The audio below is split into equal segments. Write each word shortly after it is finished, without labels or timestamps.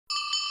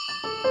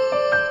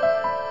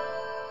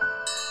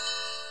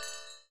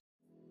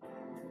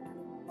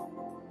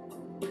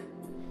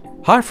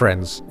Hi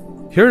friends,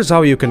 here's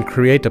how you can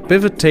create a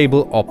pivot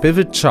table or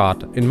pivot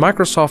chart in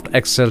Microsoft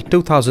Excel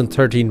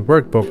 2013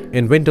 workbook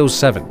in Windows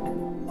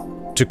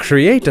 7. To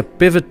create a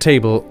pivot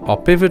table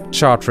or pivot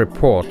chart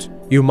report,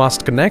 you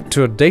must connect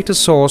to a data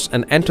source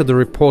and enter the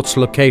report's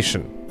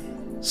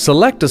location.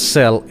 Select a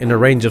cell in a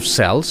range of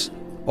cells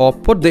or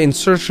put the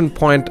insertion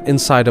point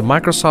inside a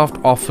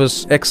Microsoft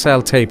Office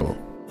Excel table.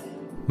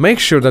 Make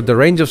sure that the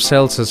range of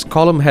cells has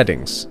column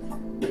headings.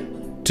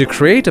 To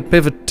create a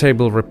pivot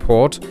table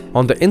report,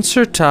 on the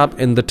Insert tab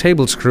in the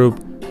Tables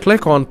group,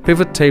 click on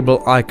Pivot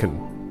Table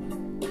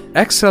icon.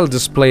 Excel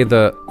display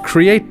the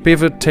Create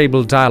Pivot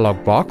Table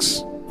dialog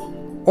box.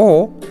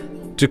 Or,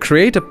 to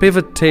create a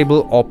pivot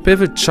table or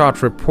pivot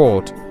chart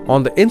report,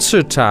 on the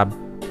Insert tab,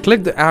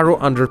 click the arrow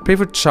under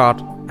Pivot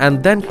Chart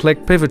and then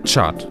click Pivot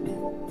Chart.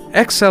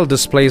 Excel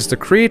displays the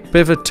Create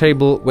Pivot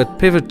Table with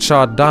Pivot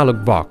Chart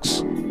dialog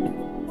box.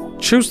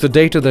 Choose the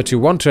data that you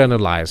want to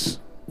analyze.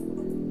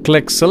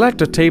 Click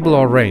Select a table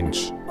or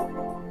range.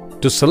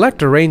 To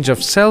select a range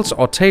of cells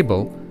or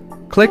table,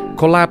 click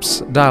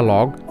Collapse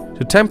dialog.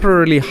 To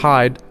temporarily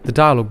hide the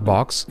dialog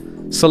box,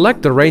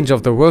 select the range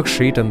of the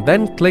worksheet and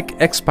then click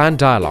Expand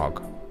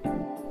dialog.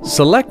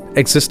 Select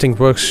Existing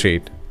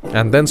worksheet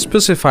and then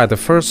specify the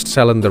first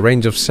cell in the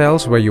range of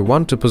cells where you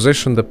want to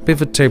position the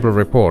pivot table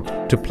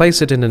report to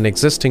place it in an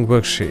existing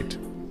worksheet.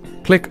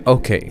 Click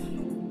OK.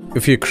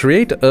 If you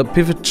create a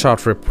pivot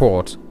chart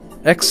report,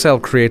 Excel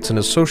creates an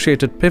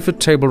associated pivot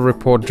table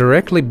report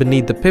directly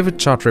beneath the pivot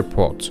chart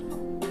report.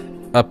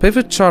 A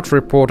pivot chart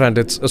report and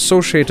its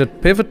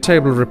associated pivot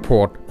table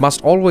report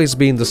must always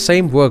be in the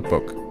same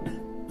workbook.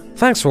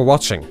 Thanks for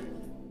watching.